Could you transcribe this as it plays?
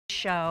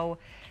show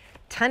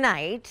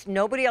tonight.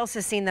 Nobody else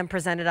has seen them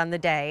presented on the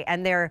day,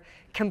 and they're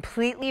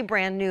completely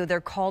brand new. They're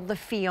called the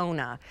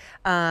Fiona.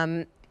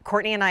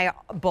 Courtney and I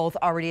both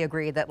already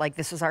agree that like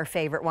this is our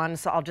favorite one,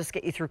 so I'll just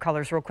get you through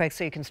colors real quick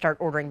so you can start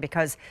ordering,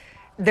 because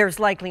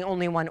there's likely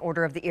only one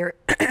order of the year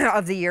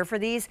of the year for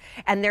these,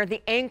 and they're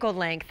the ankle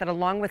length that,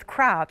 along with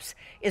crops,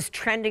 is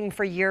trending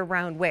for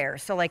year-round wear.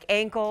 So like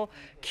ankle,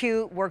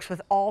 cute, works with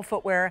all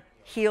footwear,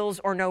 heels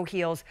or no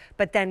heels.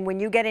 But then when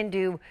you get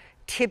into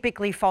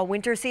typically fall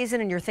winter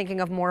season and you're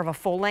thinking of more of a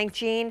full length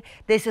jean,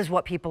 this is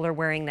what people are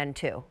wearing then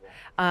too,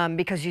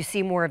 because you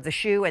see more of the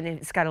shoe and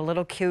it's got a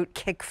little cute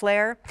kick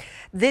flare.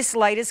 This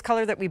lightest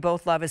color that we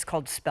both love is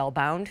called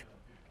Spellbound.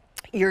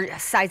 You're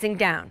sizing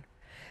down.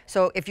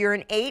 So if you're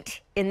an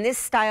 8 in this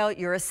style,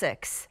 you're a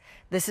 6.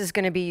 This is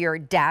going to be your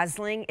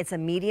Dazzling. It's a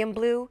medium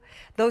blue.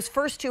 Those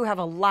first two have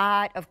a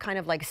lot of kind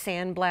of like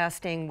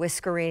sandblasting,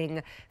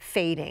 whiskering,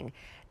 fading.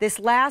 This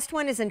last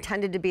one is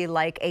intended to be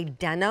like a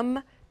denim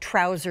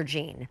trouser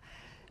jean.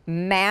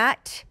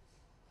 Matte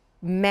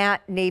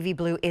navy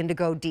blue,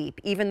 indigo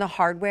deep. Even the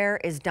hardware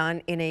is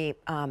done in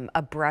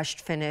a brushed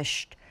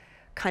finished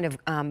kind of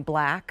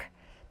black.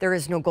 There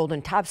is no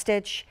golden top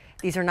stitch.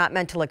 These are not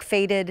meant to look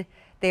faded.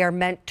 They are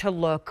meant to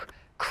look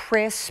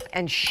crisp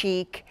and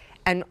chic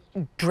and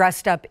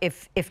dressed up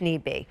if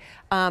need be.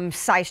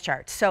 Size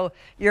charts. So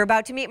you're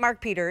about to meet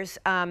Mark Peters.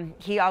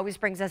 He always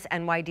brings us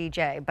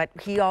NYDJ, but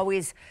he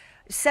always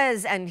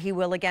says, and he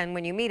will again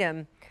when you meet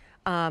him,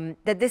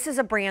 that this is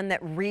a brand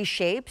that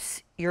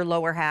reshapes your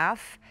lower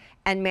half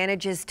and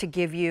manages to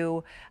give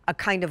you a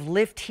kind of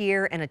lift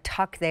here and a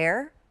tuck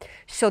there.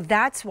 So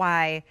that's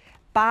why,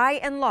 by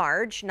and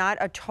large, not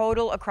a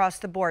total across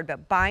the board,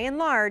 but by and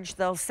large,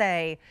 they'll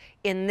say,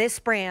 in this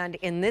brand,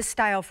 in this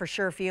style for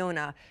sure,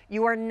 Fiona,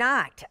 you are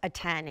not a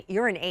 10,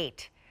 you're an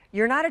 8.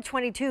 You're not a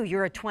 22,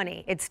 you're a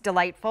 20. It's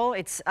delightful.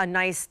 It's a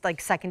nice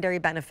like secondary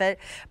benefit.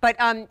 But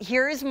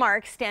here is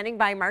Mark, standing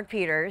by, Mark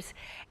Peters.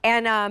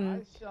 And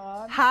hi,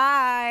 Sean.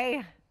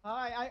 Hi.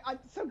 Hi, I'm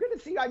so good to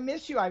see you. I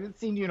miss you. I haven't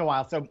seen you in a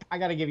while, so I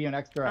got to give you an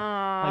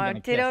extra.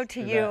 Ditto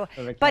to you.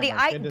 Buddy,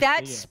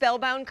 that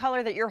Spellbound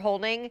color that you're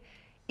holding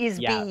is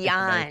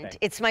beyond.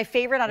 It's my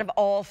favorite out of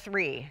all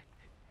three.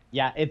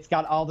 Yeah, it's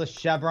got all the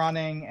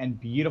chevroning and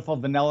beautiful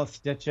vanilla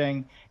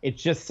stitching.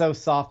 It's just so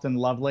soft and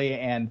lovely,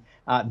 and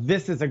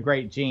this is a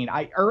great jean.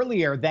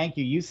 Earlier, thank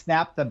you, you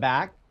snapped the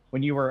back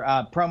when you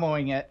were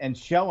promoting it and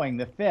showing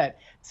the fit.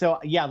 So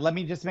yeah, let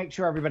me just make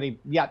sure everybody,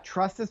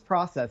 trust this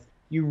process.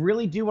 You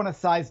really do want to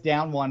size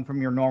down one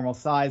from your normal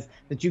size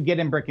that you get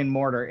in brick and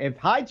mortar.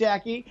 Hi,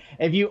 Jackie.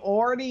 If you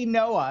already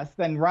know us,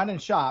 then run and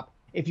shop.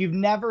 If you've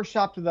never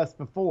shopped with us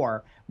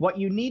before, what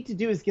you need to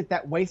do is get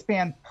that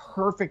waistband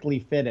perfectly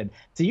fitted.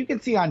 So you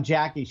can see on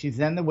Jackie, she's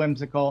in the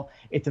whimsical.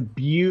 It's a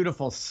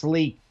beautiful,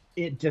 sleek,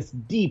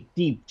 just deep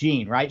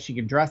jean, right? She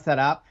can dress that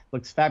up.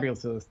 Looks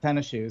fabulous with those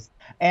tennis shoes.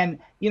 And,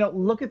 you know,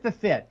 look at the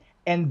fit.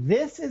 And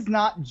this is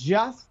not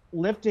just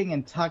lifting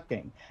and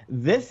tucking.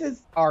 This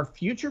is our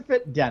future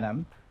fit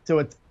denim. So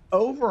it's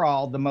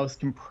overall the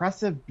most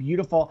compressive,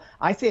 beautiful.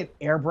 I say it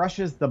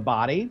airbrushes the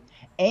body,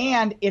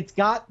 and it's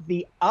got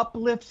the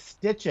uplift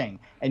stitching.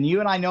 And you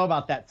and I know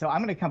about that, so I'm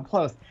going to come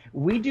close.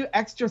 We do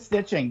extra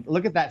stitching.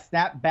 Look at that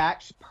snap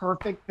back,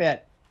 perfect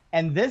fit.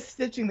 And this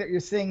stitching that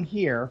you're seeing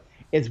here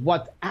is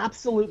what's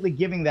absolutely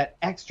giving that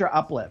extra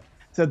uplift.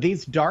 So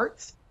these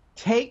darts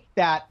take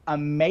that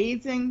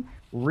amazing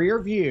rear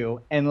view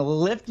and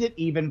lift it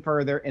even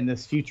further in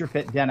this future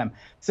fit denim.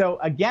 So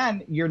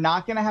again, you're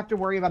not going to have to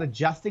worry about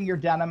adjusting your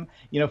denim.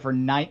 You know, for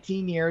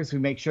 19 years, we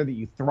make sure that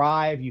you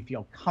thrive, you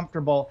feel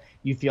comfortable,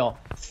 you feel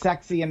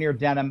sexy in your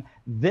denim.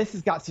 This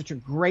has got such a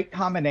great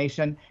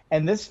combination,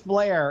 and this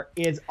flare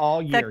is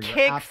all year. The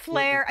kick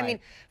flare, right. I mean,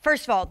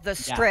 first of all, the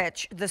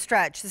stretch,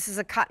 this is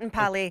a cotton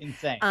poly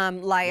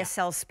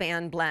lyocell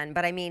span blend,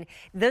 but I mean,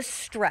 the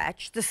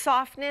stretch, the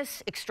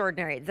softness,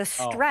 extraordinary. The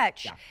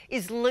stretch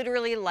is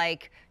literally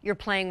like you're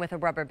playing with a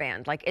rubber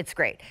band. Like, it's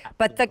great. Absolutely.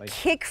 But the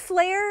kick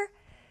flare,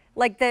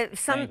 like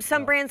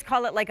some brands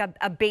call it like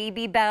a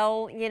baby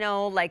bell, you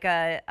know, like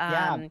a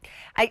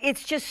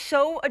it's just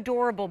so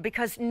adorable,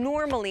 because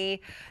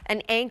normally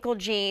an ankle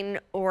jean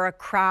or a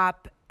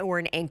crop or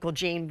an ankle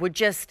jean would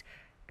just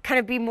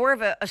kind of be more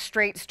of a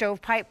straight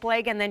stovepipe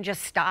leg and then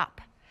just stop.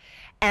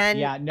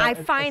 And I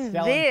find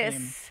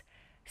this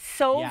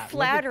so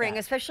flattering,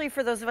 especially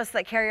for those of us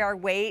that carry our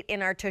weight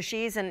in our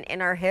tushies and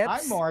in our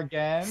hips. Hi,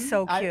 Morgan.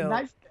 So cute.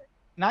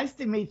 Nice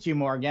to meet you,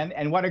 Morgan.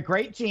 And what a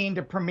great jean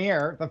to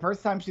premiere the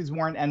first time she's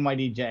worn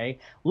NYDJ.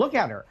 Look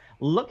at her.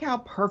 Look how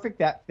perfect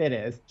that fit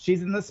is.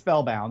 She's in the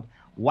Spellbound.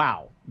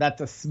 Wow.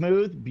 That's a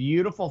smooth,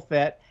 beautiful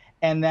fit.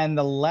 And then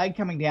the leg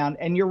coming down.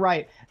 And you're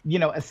right. You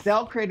know,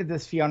 Estelle created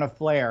this Fiona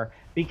flare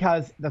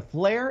because the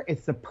flare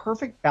is the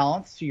perfect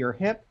balance to your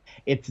hip.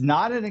 It's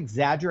not an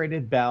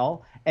exaggerated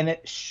bell, and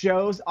it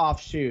shows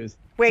off shoes.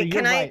 Wait,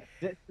 so can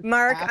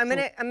Mark, I'm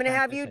gonna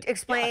have you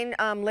explain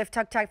lift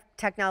tuck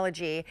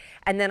technology,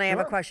 and then I have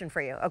a question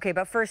for you. Okay,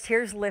 but first,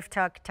 here's lift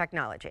tuck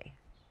technology.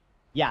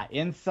 Yeah,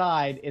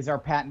 inside is our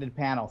patented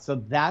panel.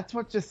 So that's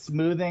what's just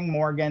smoothing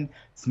Morgan,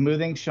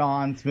 smoothing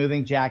Sean,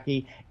 smoothing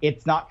Jackie.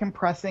 It's not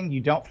compressing.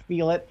 You don't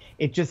feel it.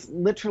 It just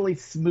literally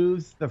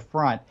smooths the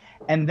front.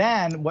 And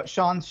then what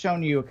Sean's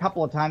shown you a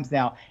couple of times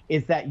now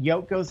is that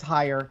yoke goes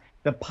higher,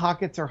 the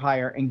pockets are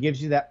higher, and gives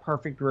you that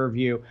perfect rear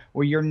view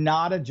where you're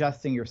not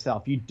adjusting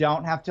yourself. You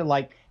don't have to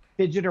like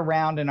fidget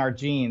around in our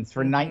jeans.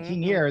 For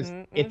 19 years,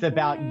 it's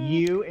about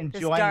you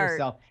enjoying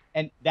yourself.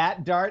 And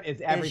that dart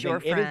is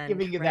everything. It is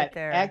giving you that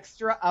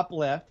extra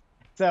uplift.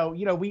 So,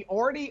 you know, we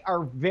already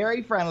are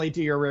very friendly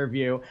to your rear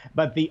view,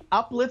 but the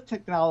uplift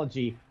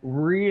technology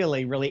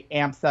really, really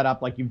amps that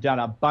up like you've done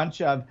a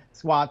bunch of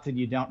squats and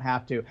you don't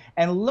have to.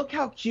 And look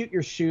how cute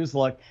your shoes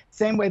look.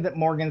 Same way that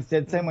Morgan's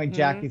did, same way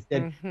Jackie's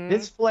did.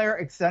 This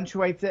flare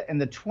accentuates it, and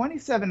the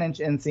 27-inch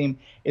inseam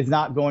is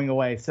not going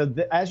away. So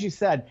as you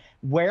said,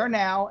 wear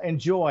now,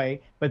 enjoy,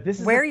 but this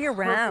is wear a year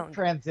round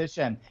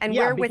transition. And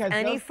wear with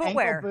any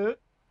footwear.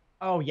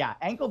 Oh, yeah.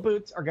 Ankle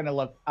boots are going to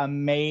look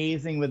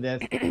amazing with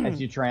this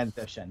as you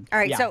transition. All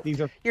right. Yeah, so these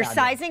are you're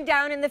fabulous. sizing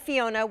down in the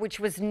Fiona, which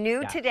was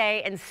new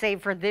today and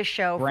saved for this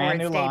show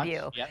Brand for its new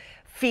debut. Launch. Yep.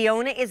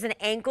 Fiona is an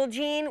ankle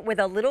jean with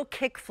a little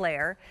kick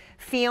flare.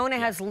 Fiona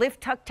has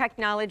lift tuck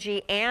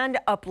technology and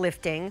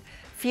uplifting.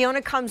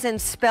 Fiona comes in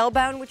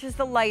Spellbound, which is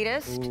the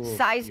lightest,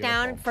 size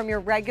down from your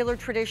regular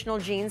traditional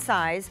jean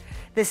size.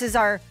 This is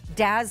our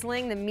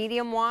Dazzling, the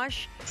medium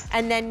wash,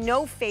 and then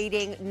no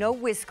fading, no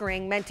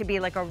whiskering, meant to be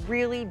like a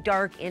really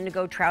dark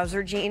indigo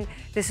trouser jean.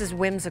 This is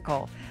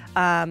whimsical.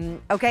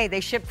 Okay, they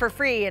ship for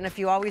free, and if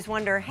you always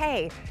wonder,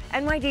 hey,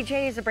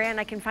 NYDJ is a brand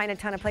I can find a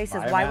ton of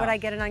places. Why would I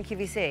get it on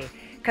QVC?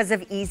 Because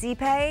of easy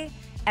pay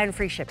and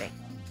free shipping.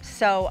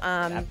 So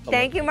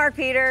thank you, Mark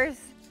Peters.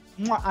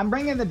 I'm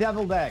bringing the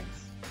deviled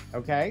eggs,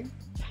 okay?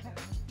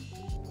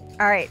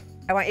 All right,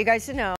 I want you guys to know